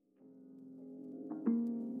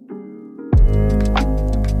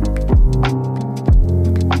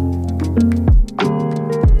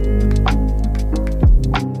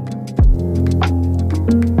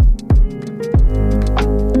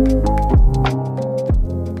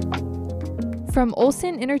From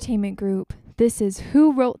Olsen Entertainment Group, this is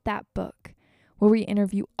Who Wrote That Book, where we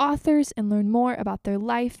interview authors and learn more about their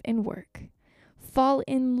life and work. Fall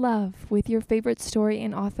in love with your favorite story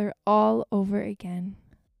and author all over again.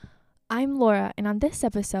 I'm Laura, and on this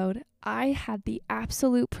episode, I had the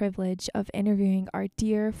absolute privilege of interviewing our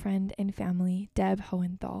dear friend and family, Deb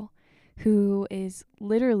Hohenthal, who is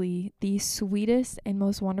literally the sweetest and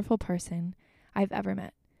most wonderful person I've ever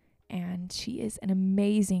met, and she is an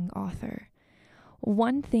amazing author.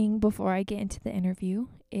 One thing before I get into the interview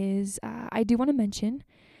is I do want to mention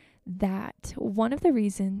that one of the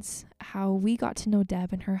reasons how we got to know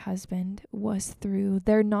Deb and her husband was through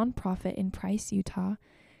their nonprofit in Price, Utah,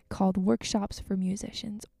 called Workshops for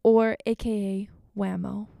Musicians, or AKA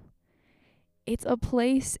WAMO. It's a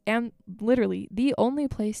place, and literally the only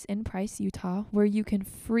place in Price, Utah, where you can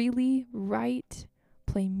freely write,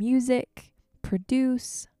 play music,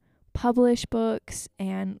 produce, publish books,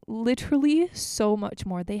 and literally so much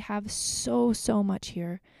more. They have so much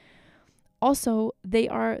here. Also, they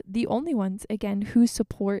are the only ones, again, who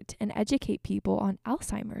support and educate people on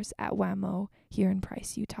Alzheimer's at WAMO here in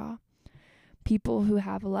Price, Utah. People who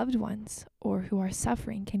have loved ones or who are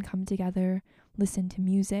suffering can come together, listen to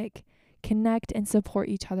music, connect, and support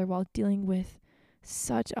each other while dealing with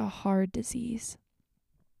such a hard disease.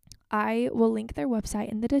 I will link their website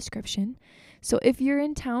in the description, so if you're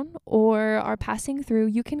in town or are passing through,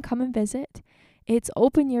 you can come and visit. It's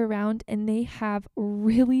open year-round, and they have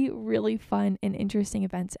really fun and interesting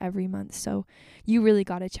events every month, so you really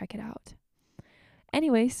got to check it out.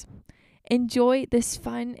 Anyways, enjoy this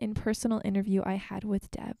fun and personal interview I had with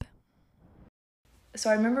Deb. So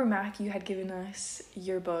I remember, Mac, you had given us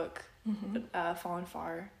your book, Fallen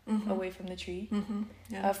Far, Away from the Tree.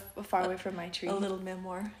 Yeah. Far Away from My Tree. A little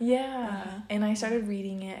memoir. Yeah. And I started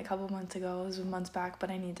reading it a couple months ago. It was months back, but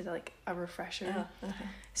I needed a refresher.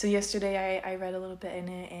 So yesterday I read a little bit in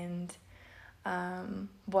it, and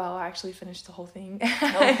I actually finished the whole thing.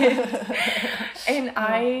 And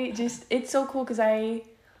it's so cool because I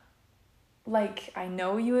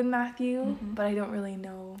know you and Matthew, but I don't really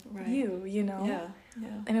know you, Yeah.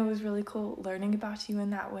 And it was really cool learning about you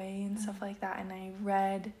in that way and stuff like that. And I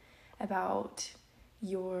read about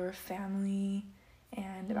your family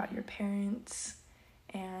and about your parents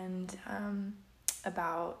and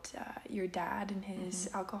about your dad and his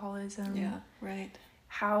alcoholism. Yeah, right.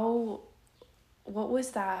 What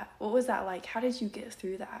was that like? How did you get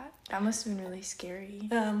through that? That must have been really scary.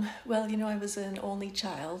 I was an only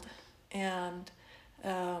child, and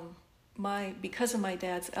because of my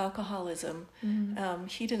dad's alcoholism,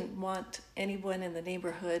 he didn't want anyone in the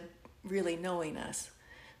neighborhood really knowing us.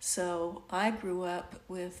 So I grew up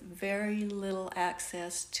with very little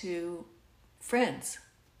access to friends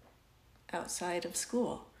outside of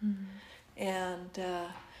school. And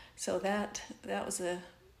so that was a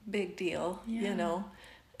big deal,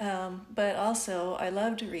 but also I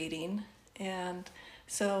loved reading, and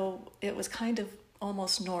so it was kind of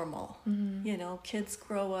almost normal. Kids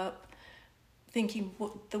grow up thinking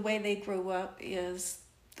the way they grew up is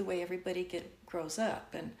the way everybody grows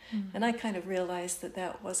up, and I kind of realized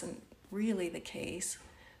that wasn't really the case.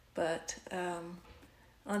 But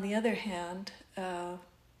on the other hand,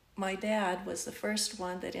 my dad was the first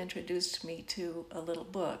one that introduced me to a little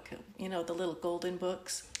book, the little golden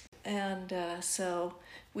books. And so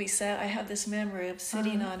I have this memory of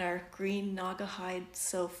sitting on our green Naugahyde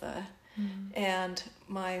sofa, and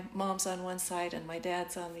my mom's on one side and my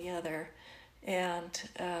dad's on the other. And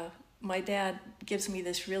my dad gives me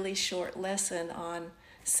this really short lesson on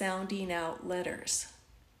sounding out letters.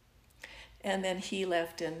 And then he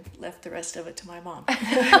left the rest of it to my mom.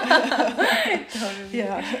 Totally.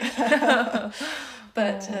 Yeah.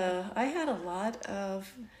 But I had a lot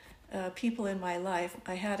of people in my life.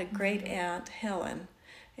 I had a great aunt, Helen,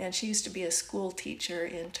 and she used to be a school teacher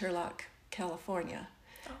in Turlock, California.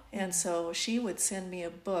 And so she would send me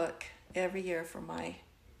a book every year for my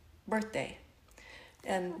birthday.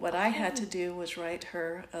 And what I had to do was write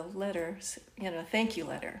her a letter, a thank you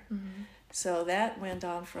letter. So that went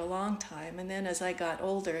on for a long time. And then as I got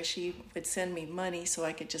older, she would send me money so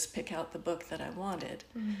I could just pick out the book that I wanted.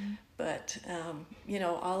 But,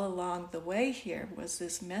 all along the way here was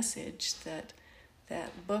this message that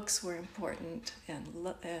books were important and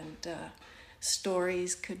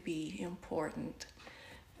stories could be important.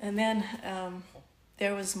 And then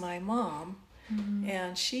there was my mom,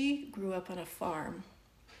 and she grew up on a farm,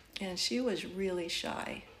 and she was really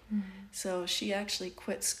shy. So she actually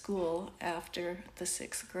quit school after the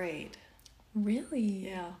 6th grade. Really?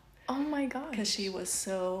 Yeah. Oh my gosh. Because she was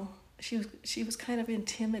kind of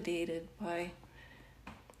intimidated by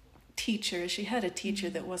teacher. She had a teacher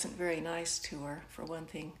that wasn't very nice to her, for one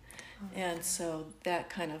thing. And so that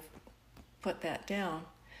kind of put that down.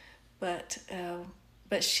 But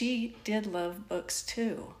she did love books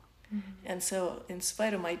too. And so in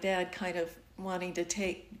spite of my dad kind of wanting to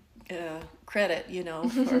take credit,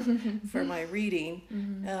 for my reading,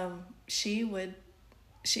 she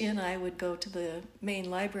and I would go to the main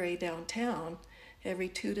library downtown every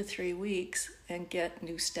 2 to 3 weeks and get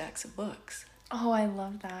new stacks of books. Oh, I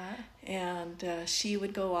love that. And she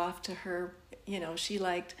would go off to her, she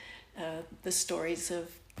liked the stories of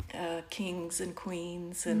kings and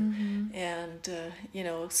queens and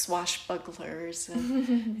swashbucklers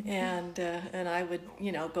and I would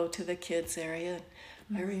go to the kids area.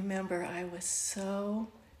 I remember I was so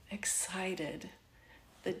excited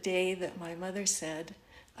the day that my mother said,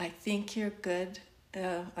 "I think you're good.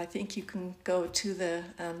 I think you can go to the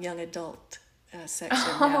young adult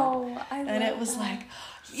section now." And it was like,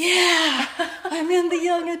 yeah, I'm in the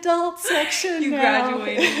young adult section you now.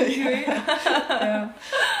 Graduated.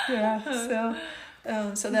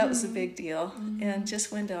 So that was a big deal, and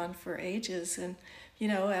just went on for ages. And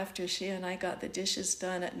after she and I got the dishes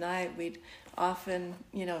done at night, we'd often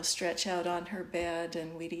stretch out on her bed,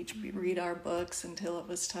 and we'd each read our books until it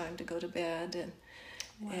was time to go to bed.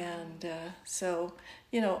 And so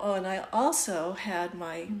and I also had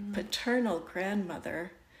my paternal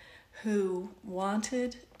grandmother who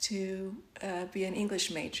wanted to be an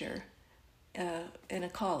English major in a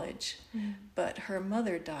college, but her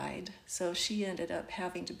mother died, so she ended up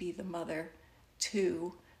having to be the mother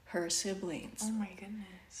to her siblings. Oh my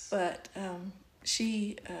goodness. But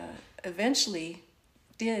she eventually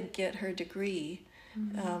did get her degree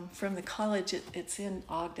from the college. It's in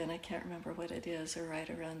Ogden. I can't remember what it is, or right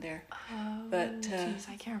around there. Oh, but geez,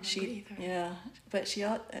 I can't remember either. Yeah, but she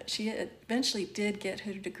eventually did get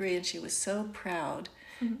her degree, and she was so proud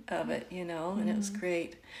of it, and it was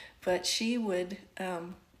great. But she would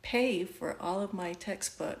pay for all of my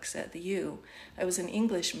textbooks at the U. I was an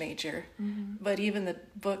English major, but even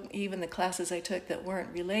the classes I took that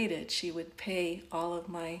weren't related, she would pay all of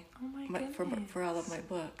my for all of my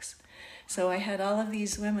books. So I had all of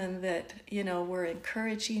these women that were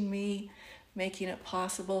encouraging me, making it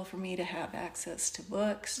possible for me to have access to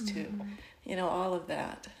books, to all of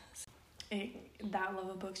that. That love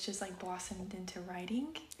of books just like blossomed into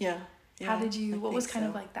writing. Yeah. How did you? What was kind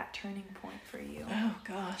of like that turning point for you? Oh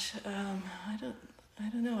gosh, I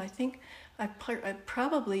don't know. I think I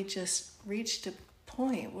probably just reached a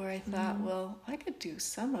point where I thought, well, I could do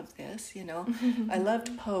some of this. I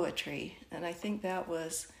loved poetry, and I think that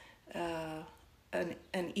was an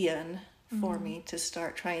in for me to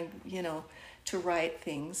start trying, to write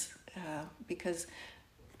things, because,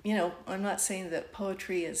 I'm not saying that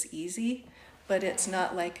poetry is easy, but it's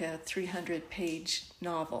not like a 300-page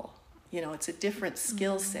novel. It's a different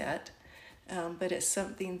skill set, but it's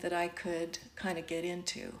something that I could kind of get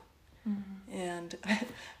into. And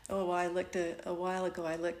a while ago,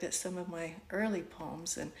 I looked at some of my early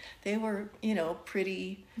poems, and they were,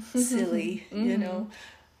 pretty silly,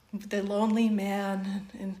 the lonely man,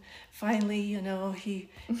 and finally, he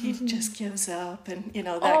just gives up, and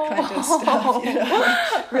that kind of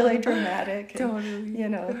stuff, really dramatic, and,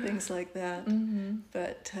 totally, things like that.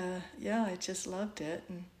 But I just loved it,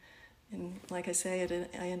 and like I say,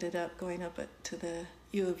 I ended up going up to the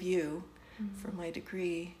U of U for my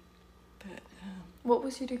degree. But what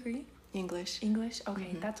was your degree? English.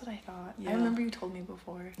 Okay, that's what I thought. Yeah. I remember you told me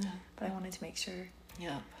before, but I wanted to make sure.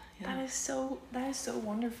 Yeah. That is so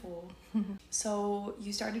wonderful. So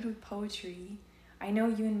you started with poetry. I know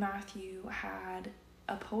you and Matthew had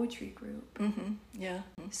a poetry group. Yeah.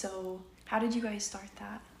 So how did you guys start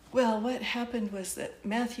that? Well, what happened was that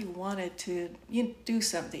Matthew wanted to do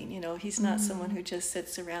something. He's not someone who just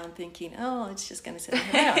sits around thinking, "Oh, it's just going to sit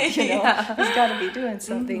around." He's got to be doing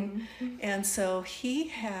something. And so he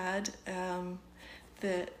had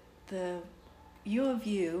the U of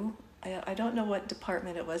U. I don't know what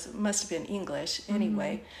department it was. It must have been English.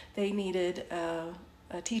 Anyway, they needed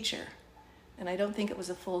a teacher, and I don't think it was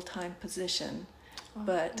a full-time position,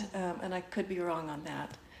 but and I could be wrong on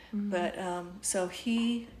that. But so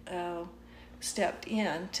he stepped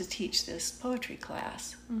in to teach this poetry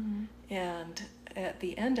class, and at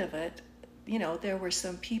the end of it, there were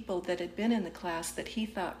some people that had been in the class that he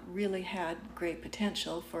thought really had great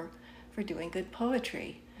potential for doing good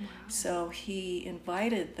poetry. Wow. So he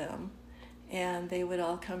invited them, and they would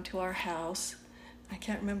all come to our house I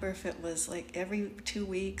can't remember if it was like every 2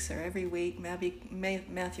 weeks or every week. Maybe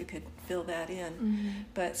Matthew could fill that in. Mm-hmm.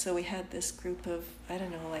 But so we had this group of, I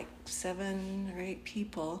don't know, like 7 or 8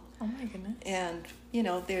 people. Oh my goodness. And,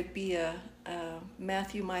 there'd be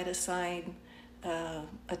Matthew might assign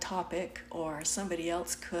a topic, or somebody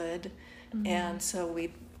else could. Mm-hmm. And so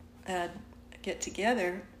we'd get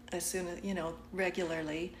together as soon as,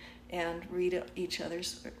 regularly, and read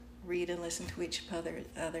and listen to each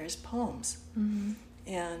other's poems. Mm-hmm.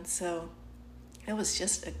 And so it was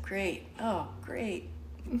just a great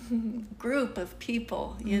group of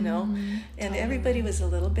people, Mm-hmm. and Totally. everybody was a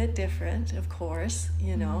little bit different, of course,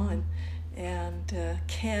 Mm-hmm. and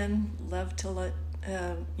Ken loved to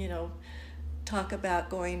talk about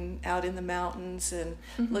going out in the mountains and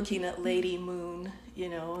Mm-hmm. looking at Lady Moon,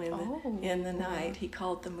 in the Oh. night. He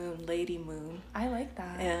called the moon Lady Moon. I like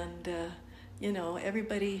that. And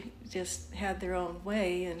everybody just had their own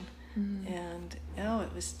way, and Mm-hmm.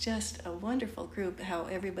 it was just a wonderful group, how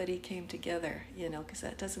everybody came together, because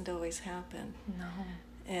that doesn't always happen. No.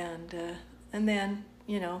 And then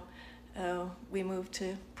we moved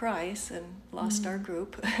to Price and lost our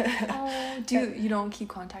group. Oh, you don't keep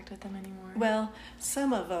contact with them anymore? Well,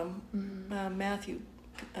 some of them Mm-hmm. Matthew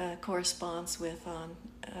corresponds with on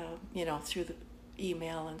through the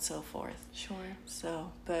email and so forth. Sure.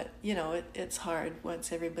 So, but it's hard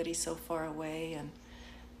once everybody's so far away and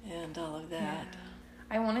all of that. Yeah.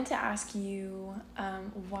 I wanted to ask you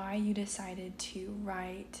why you decided to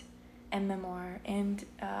write a memoir and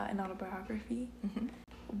an autobiography. Mm-hmm.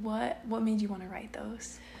 What made you want to write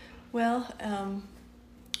those? Well,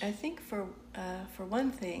 I think for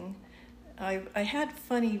one thing, I had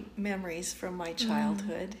funny memories from my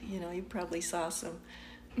childhood. You probably saw some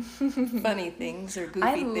funny things or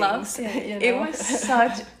goofy things. I loved it. It was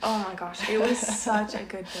such, oh my gosh, it was such a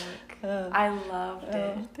good book. I loved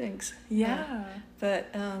it. Thanks. Yeah. But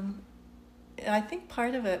I think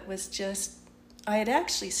part of it was just, I had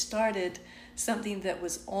actually started something that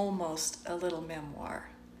was almost a little memoir.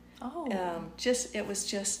 Oh. It was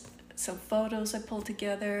just some photos I pulled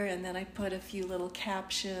together, and then I put a few little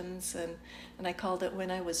captions, and I called it When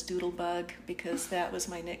I Was Doodlebug, because that was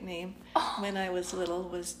my nickname. When I was little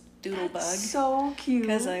was Doodlebug. That's so cute.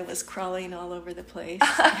 Because I was crawling all over the place.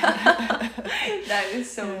 That is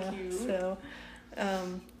so cute. So,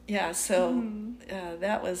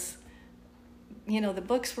 that was, the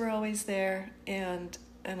books were always there, and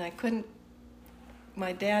I couldn't,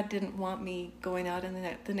 my dad didn't want me going out in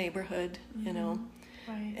the neighborhood,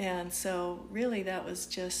 Right. and so really that was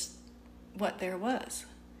just what there was.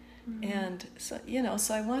 Mm-hmm. And so,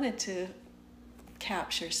 so I wanted to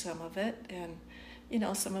capture some of it, and,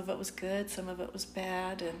 some of it was good, some of it was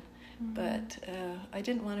bad, but I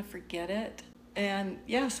didn't want to forget it. And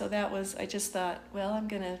so that was, I just thought, well, I'm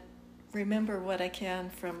going to remember what I can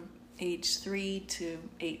from age 3 to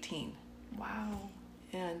 18. Wow.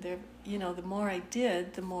 And there, the more I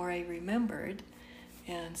did, the more I remembered.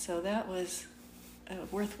 And so that was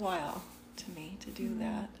worthwhile to me to do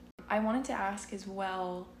that. I wanted to ask as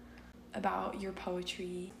well about your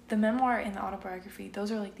poetry. The memoir and the autobiography, those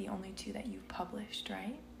are like the only 2 that you've published,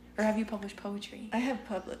 right? Or have you published poetry? I have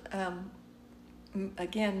published,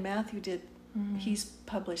 again, Matthew did, he's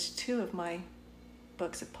published 2 of my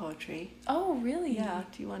books of poetry. Oh, really? Yeah,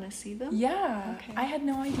 do you want to see them? Yeah. Okay. I had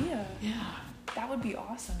no idea. Yeah. That would be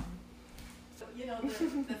awesome.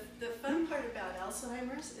 The fun part about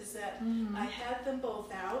Alzheimer's is that I had them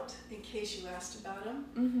both out in case you asked about them,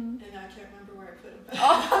 and I can't remember where I put them.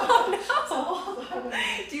 Oh, no.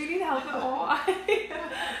 Do you need help at all?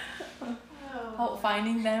 Help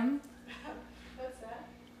finding them? What's that?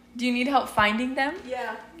 Do you need help finding them?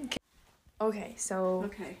 Yeah. Okay, so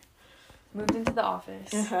Okay. moved into the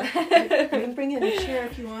office. You can bring in a chair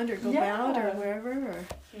if you want, or go out, or wherever. Or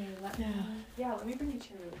Here, let me bring a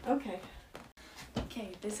chair. okay.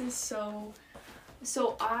 Okay, this is so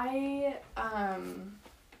I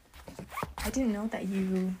didn't know that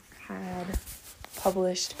you had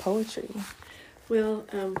published poetry. Well,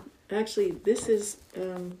 actually, this is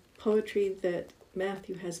poetry that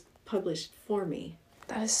Matthew has published for me.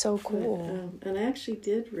 That is so cool. But, and I actually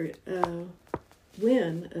did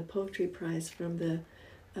win a poetry prize from the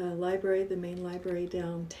library, the main library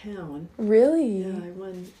downtown. Really? Yeah, I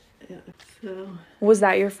won. Yeah, so. Was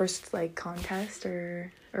that your first contest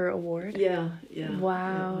or award? Yeah.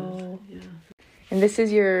 Wow. Yeah. And this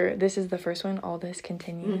is the first one. All This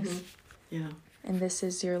Continues. Mm-hmm. Yeah. And this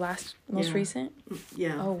is your most recent?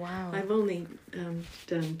 Yeah. Oh, wow. I've only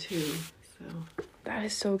done 2, so. That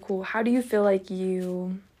is so cool. How do you feel like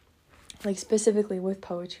you, specifically with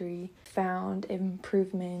poetry, found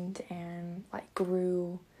improvement and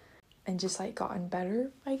grew and just like gotten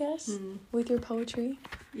better, I guess, with your poetry?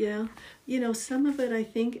 Yeah. Some of it I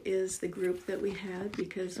think is the group that we had,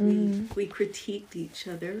 because we critiqued each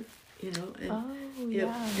other, and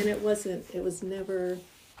it was never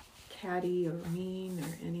catty or mean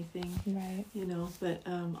or anything. Right. But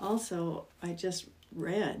also I just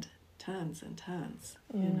read tons and tons,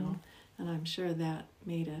 and I'm sure that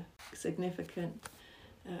made a significant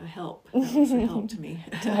help. That was a help to me.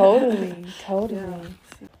 Totally. Yeah.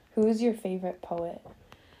 Who's your favorite poet?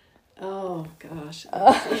 Oh gosh.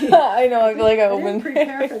 I know. I feel like I didn't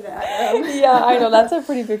prepare for that. Yeah, I know. That's a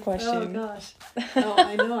pretty big question. Oh gosh. Oh,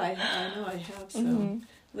 I know. I have some.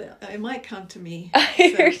 It might come to me.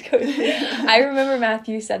 I remember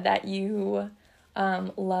Matthew said that you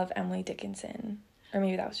love Emily Dickinson, or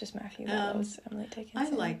maybe that was just Matthew. That was Emily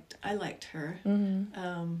Dickinson. I liked her.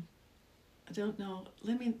 I don't know.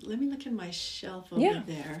 Let me look in my shelf over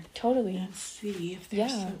there. Totally. And see if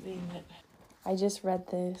there's something that. I just read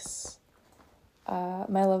this.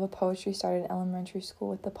 My love of poetry started in elementary school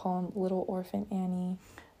with the poem "Little Orphan Annie"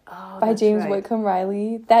 by James Whitcomb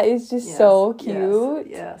Riley. That is just so cute.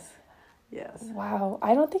 Yes. Wow,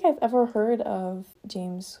 I don't think I've ever heard of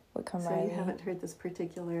James Whitcomb Riley. So you haven't heard this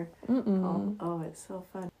particular poem? Oh, it's so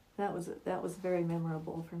fun. That was very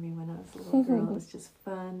memorable for me when I was a little girl. It was just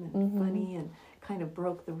fun and funny and kind of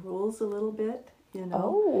broke the rules a little bit.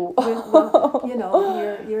 Oh.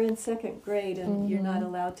 You're in second grade and you're not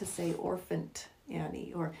allowed to say orphaned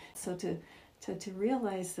Annie, or so to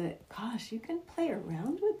realize that, gosh, you can play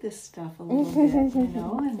around with this stuff a little bit, and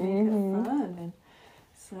make it fun, and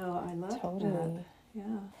so I love that.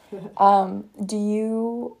 Yeah.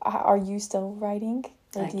 Are you still writing?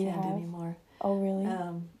 I can't anymore. Oh, really?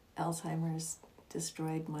 Alzheimer's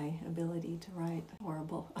destroyed my ability to write.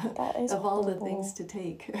 Horrible. That is of all horrible. the things to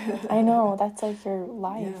take. I know, that's like your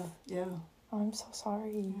life. Yeah. Oh, I'm so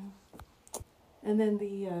sorry. Yeah. And then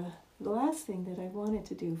the last thing that I wanted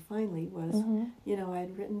to do finally was,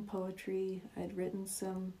 I'd written poetry. I'd written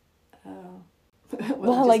some,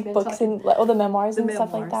 like books and the memoirs and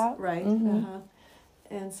stuff like that. Right.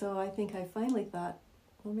 And so I think I finally thought,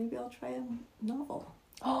 well, maybe I'll try a novel.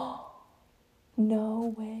 Oh,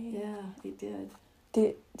 no way. Yeah, I did.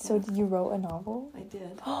 Did you wrote a novel? I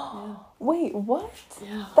did. Yeah. Wait, what?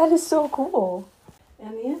 Yeah. That is so cool.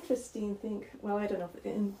 And the interesting thing, well, I don't know if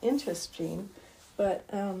interesting, but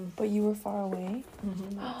you were far away.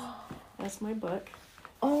 That's my book.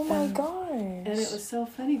 Oh my gosh. And it was so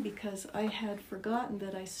funny because I had forgotten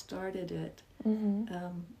that I started it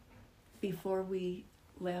before we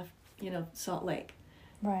left, Salt Lake.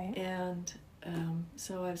 Right. And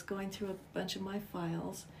so I was going through a bunch of my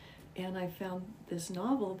files, and I found this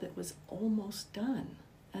novel that was almost done,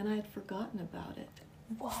 and I had forgotten about it.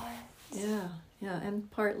 What? Yeah, and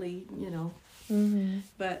partly,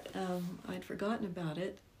 but I'd forgotten about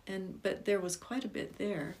it, but there was quite a bit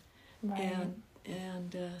there, right.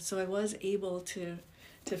 and so I was able to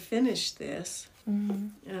finish this,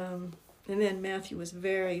 and then Matthew was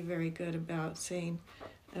very, very good about saying,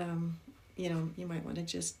 you might want to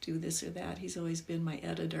just do this or that. He's always been my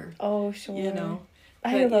editor. Oh, sure.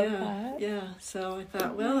 I love that. Yeah. So I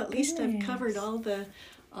thought, well, at least I've covered all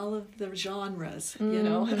of the genres,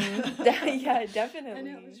 Yeah, definitely. And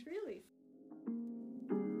it was really.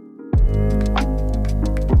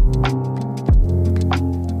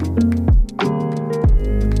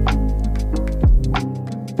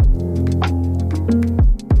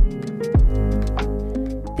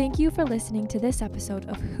 Thank you for listening to this episode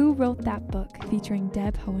of Who Wrote That Book featuring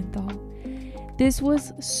Deb Hohenthal. This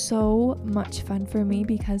was so much fun for me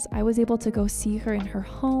because I was able to go see her in her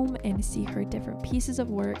home and see her different pieces of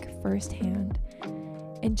work firsthand.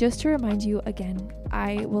 And just to remind you again,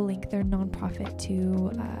 I will link their nonprofit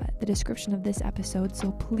to the description of this episode,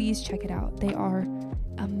 so please check it out. They are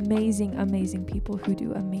amazing, amazing people who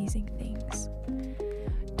do amazing things.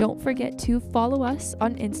 Don't forget to follow us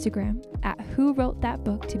on Instagram at Who Wrote That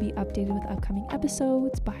Book to be updated with upcoming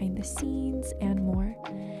episodes, behind the scenes, and more.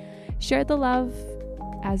 Share the love,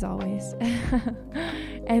 as always,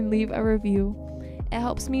 and leave a review. It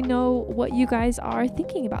helps me know what you guys are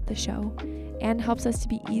thinking about the show and helps us to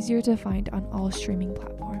be easier to find on all streaming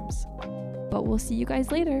platforms. But we'll see you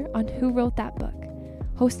guys later on Who Wrote That Book,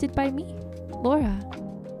 hosted by me, Laura.